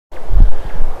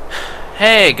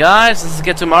Hey guys, this is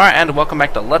Getsumara and welcome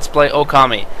back to Let's Play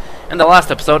Okami. In the last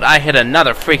episode, I hit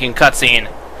another freaking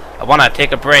cutscene. I want to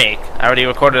take a break. I already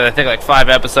recorded, I think, like 5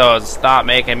 episodes. Stop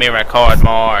making me record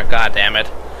more. God damn it.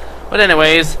 But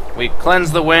anyways, we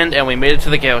cleansed the wind and we made it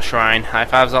to the Gale Shrine. High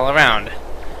fives all around.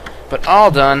 But all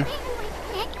done.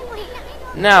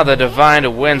 Now the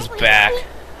divine wind's back.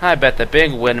 I bet the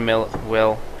big windmill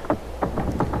will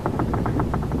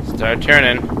start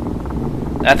turning.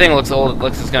 That thing looks old. It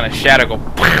looks like it's gonna shatter. Go.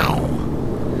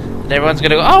 And everyone's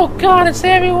gonna go. Oh God! It's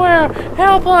everywhere!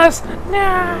 Help us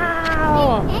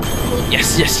now!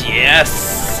 Yes, yes,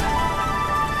 yes!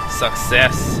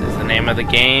 Success is the name of the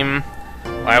game.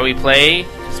 Why we play?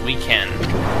 Because we can.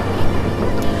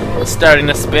 It's starting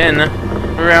to spin.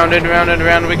 Round and round and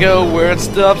round we go. Where it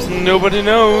stops, nobody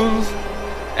knows.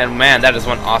 And man, that is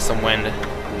one awesome wind.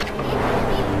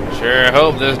 Sure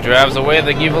hope this drives away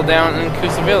the evil down in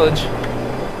Kusa Village.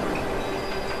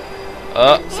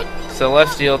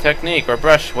 Celestial technique or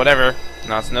brush, whatever.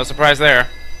 No surprise there.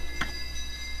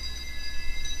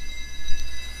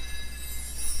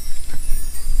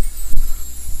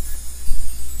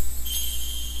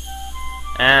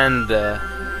 And yeah,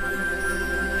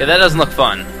 that doesn't look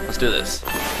fun. Let's do this.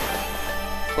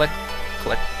 Click,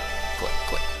 click, click,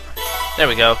 click. There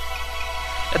we go.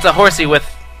 It's a horsey with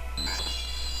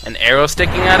an arrow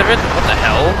sticking out of it. What the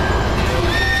hell?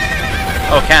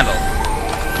 Oh, candle.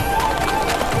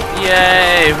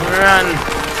 Yay! Run!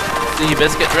 See,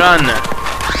 Biscuit, run!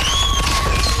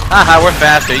 Haha, we're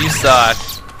faster. You suck.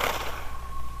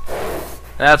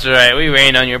 That's right. We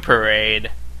rain on your parade.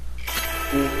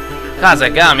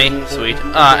 Kazagami, sweet.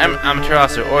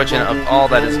 Amaterasu, origin of all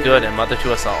that is good and mother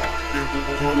to us all.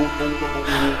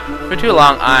 For too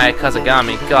long, I,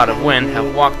 Kazagami, god of wind,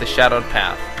 have walked the shadowed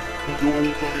path.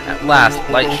 At last,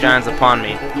 light shines upon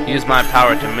me. Use my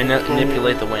power to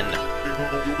manipulate the wind.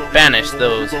 Banish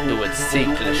those who would seek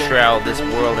to shroud this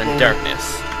world in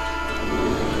darkness.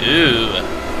 Ooh.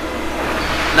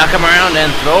 Knock him around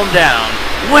and throw him down.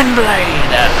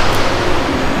 Windblade!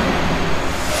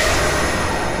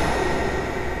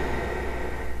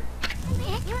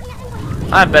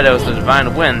 I bet it was the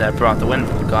divine wind that brought the wind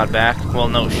god back. Well,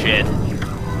 no shit.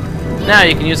 Now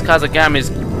you can use Kazagami's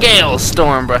Gale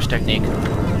Storm Brush technique.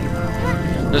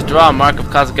 Just draw a mark of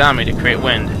Kazagami to create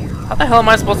wind. How the hell am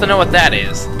I supposed to know what that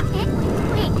is?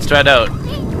 Let's try it out.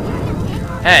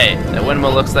 Hey, that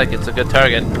windmill looks like it's a good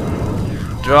target.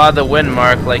 Draw the wind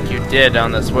mark like you did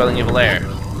on the swirling evil air.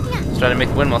 Let's try to make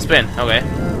the windmill spin. Okay.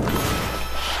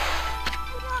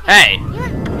 Hey!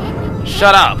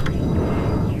 Shut up!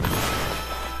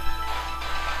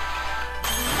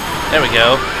 There we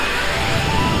go.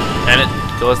 And it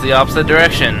goes the opposite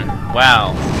direction.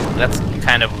 Wow. That's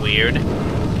kind of weird.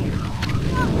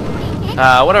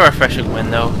 What a refreshing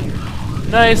wind, though.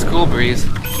 Nice, cool breeze.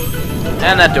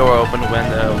 And that door opened when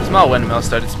the small windmill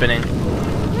started spinning.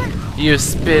 You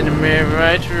spin me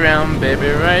right around, baby,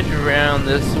 right around.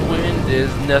 This wind is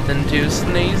nothing to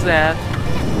sneeze at.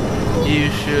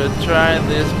 You should try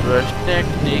this brush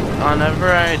technique on a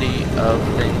variety of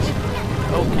things.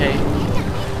 Okay.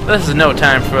 This is no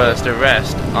time for us to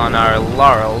rest on our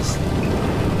laurels.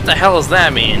 What the hell does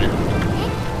that mean?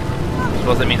 I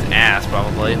suppose that means ass,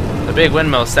 probably. The big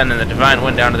windmill sending the divine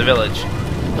wind down to the village.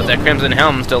 But that crimson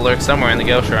helm still lurks somewhere in the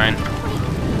Gale Shrine.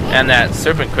 And that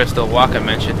serpent crystal Waka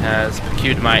mentioned has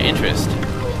piqued my interest.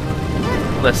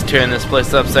 Let's turn this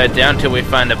place upside down till we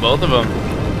find the both of them.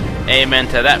 Amen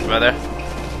to that, brother.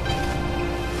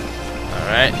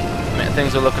 Alright. Man,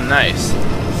 things are looking nice.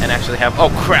 And actually have... Oh,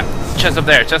 crap! Chest up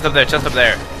there, chest up there, chest up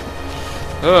there.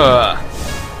 Ugh.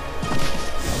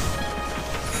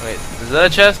 Wait, is that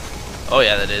a chest? Oh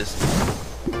yeah, that is.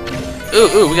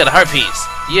 Ooh, we got a heart piece.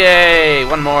 Yay!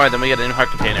 One more, then we get a new heart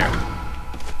container.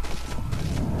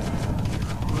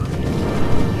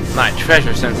 My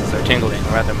treasure senses are tingling,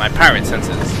 or rather my pirate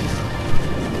senses.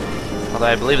 Although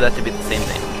I believe that to be the same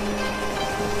thing.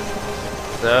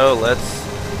 So, let's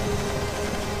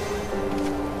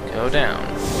go down.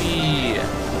 Whee!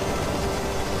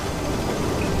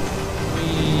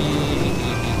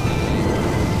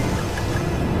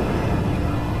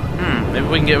 Maybe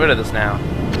we can get rid of this now.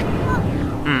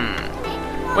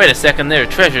 Wait a second, there are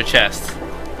treasure chests.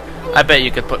 I bet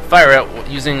you could put fire out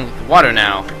using water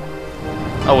now.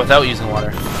 Oh, without using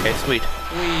water. Okay, sweet.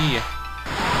 Whee!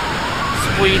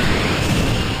 Sweet!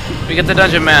 We get the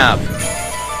dungeon map!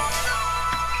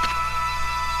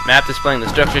 Map displaying the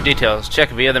structure details. Check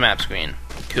via the map screen.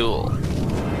 Cool.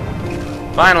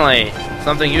 Finally!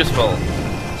 Something useful.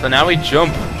 So now we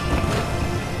jump.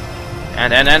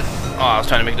 And. Oh, I was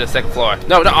trying to make it to the second floor.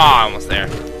 No, oh, almost there.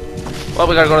 Well,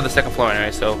 we gotta go to the second floor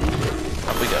anyway, so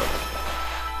up we go.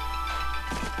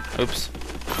 Oops.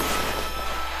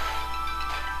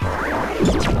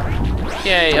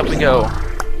 Yay, up we go.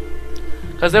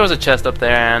 Because there was a chest up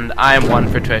there, and I'm one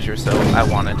for treasure, so I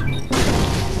want it.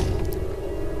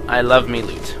 I love me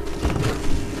loot.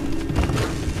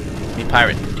 Me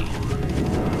pirate booty.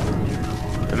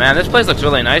 But man, this place looks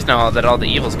really nice now that all the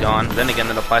evil's gone. Then again,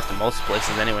 that applies to most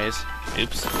places anyways.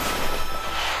 Oops.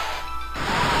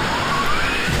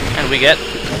 And we get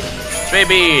stray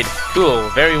bead. Cool.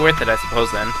 Very worth it, I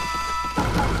suppose, then.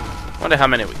 Wonder how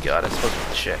many we got. I suppose we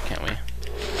can check, can't we?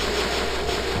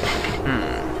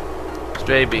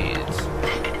 Stray beads.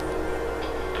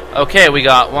 Okay, we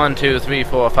got 1, 2, 3,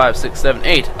 4, 5, 6, 7,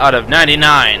 8 out of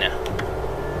 99.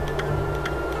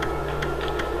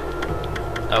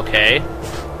 Okay.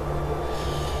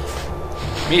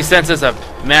 Me senses a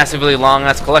massively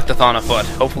long-ass collectathon afoot.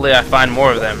 Hopefully I find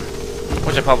more of them.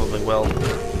 Which I probably will.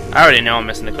 I already know I'm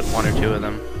missing a good 1 or 2 of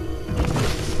them.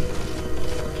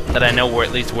 That I know where,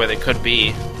 at least where they could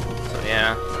be. So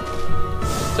yeah.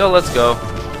 So let's go.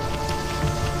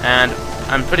 And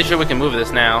I'm pretty sure we can move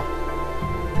this now.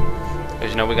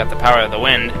 Because, you know, we got the power of the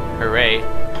wind. Hooray.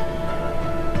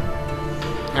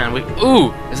 And we...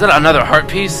 Ooh! Is that another heart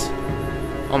piece?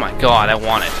 Oh my god, I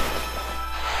want it.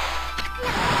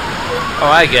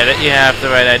 Oh, I get it. You have the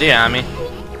right idea, Ami.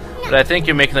 But I think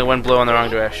you're making the wind blow in the wrong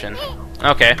direction.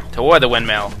 Okay, toward the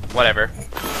windmill. Whatever.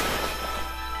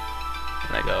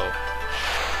 And I go...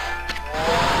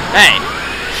 Hey!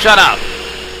 Shut up!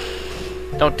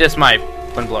 Don't diss my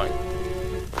wind blowing.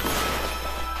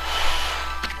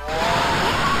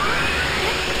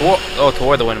 Oh,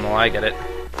 toward the windmill, I get it.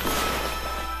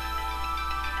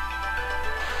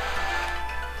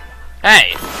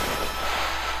 Hey!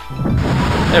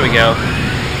 There we go.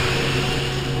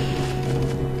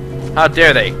 How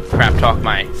dare they crap talk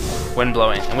my wind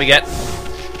blowing. And we get...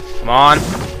 Come on.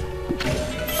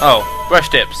 Oh, brush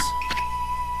tips.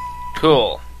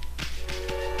 Cool.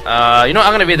 You know,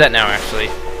 I'm gonna read that now, actually.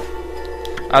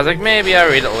 I was like, maybe I'll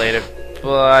read it later,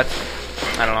 but...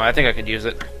 I don't know, I think I could use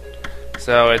it.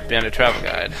 So, it'd be under travel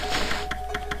guide.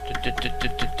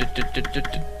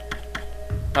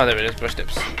 Oh, there it is, brush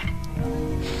tips.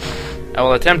 I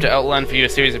will attempt to outline for you a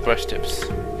series of brush tips.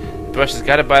 The brush is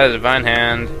guided by the divine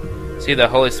hand. See the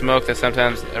holy smoke that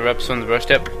sometimes erupts from the brush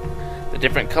tip? The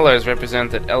different colors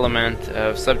represent the element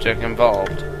of subject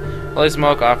involved. Holy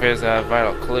smoke offers a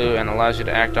vital clue and allows you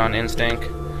to act on instinct.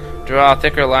 Draw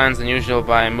thicker lines than usual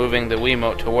by moving the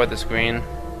Wiimote toward the screen.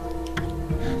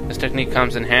 This technique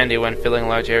comes in handy when filling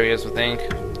large areas with ink.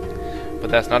 But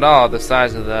that's not all. The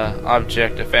size of the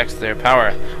object affects their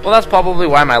power. Well, that's probably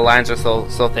why my lines are so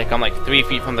thick. I'm like 3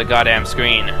 feet from the goddamn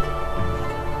screen.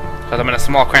 Because I'm in a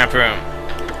small, cramped room.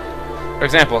 For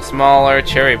example, smaller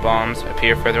cherry bombs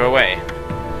appear further away,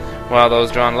 while those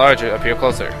drawn larger appear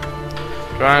closer.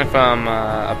 Drawing from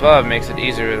above makes it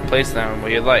easier to place them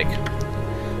where you'd like.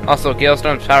 Also,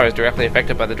 Galestorm's power is directly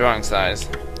affected by the drawing size.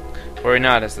 Worry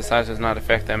not, as the size does not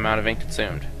affect the amount of ink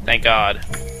consumed. Thank God.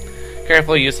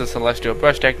 Careful use of celestial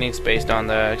brush techniques based on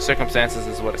the circumstances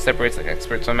is what separates the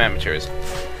experts from amateurs.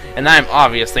 And I'm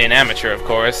obviously an amateur, of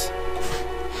course.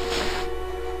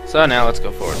 So now let's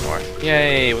go forward more.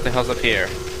 Yay, what the hell's up here?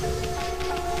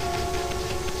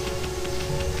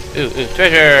 Ooh,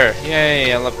 treasure!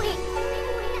 Yay, I love...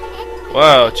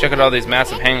 Whoa, check out all these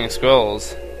massive hanging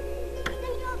scrolls.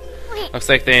 Looks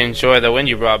like they enjoy the wind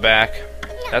you brought back.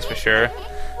 That's for sure.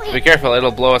 Be careful,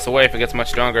 it'll blow us away if it gets much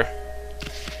stronger.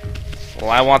 Well,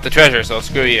 I want the treasure, so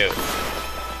screw you.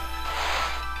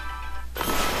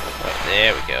 Wait,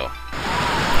 there we go.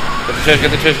 Get the treasure,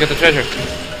 get the treasure, get the treasure.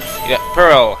 You got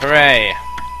pearl, hooray.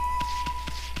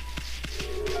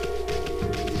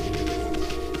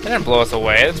 They didn't blow us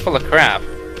away, it's full of crap.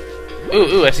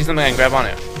 Ooh, I see something I can grab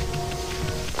onto.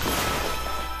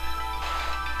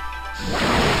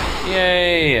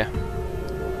 Yay!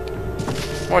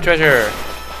 More treasure!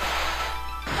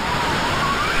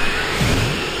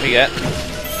 We get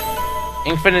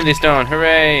Infinity Stone,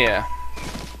 hooray!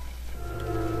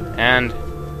 And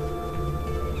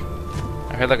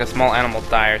I heard like a small animal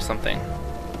die or something.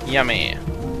 Yummy!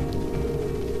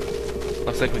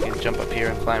 Looks like we can jump up here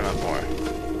and climb up more.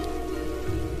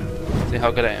 See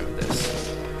how good I am at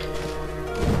this.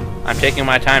 I'm taking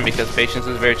my time because patience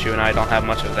is virtue and I don't have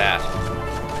much of that.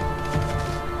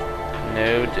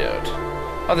 No doubt.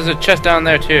 Oh, there's a chest down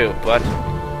there too, but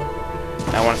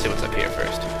I want to see what's up here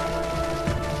first.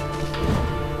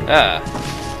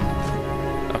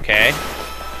 Okay.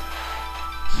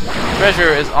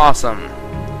 Treasure is awesome.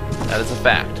 That is a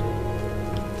fact.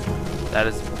 That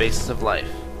is the basis of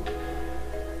life.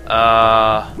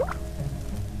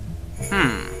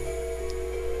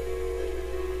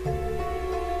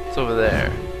 It's over there.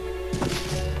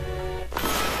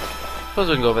 Suppose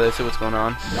we can go over there, see what's going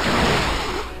on.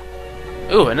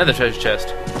 Ooh, another treasure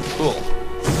chest. Cool.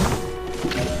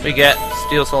 We get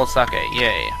steel soul sake.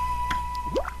 Yay.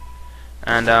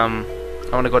 And I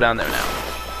want to go down there now.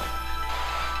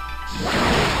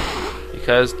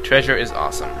 Because treasure is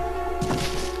awesome.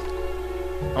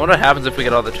 I wonder what happens if we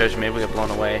get all the treasure. Maybe we get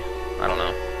blown away. I don't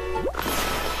know.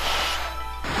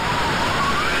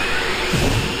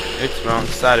 Oops, wrong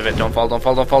side of it. Don't fall, don't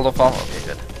fall, don't fall, don't fall. Okay,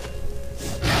 good.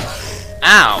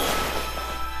 Ow!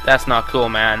 That's not cool,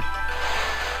 man.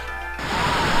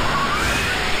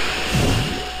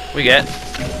 We get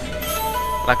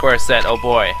Lacquer set. Oh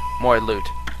boy, more loot.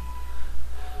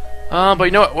 But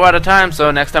you know what? We're out of time,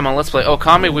 so next time on Let's Play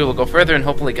Okami, we will go further and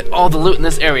hopefully get all the loot in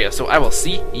this area. So I will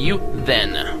see you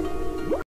then.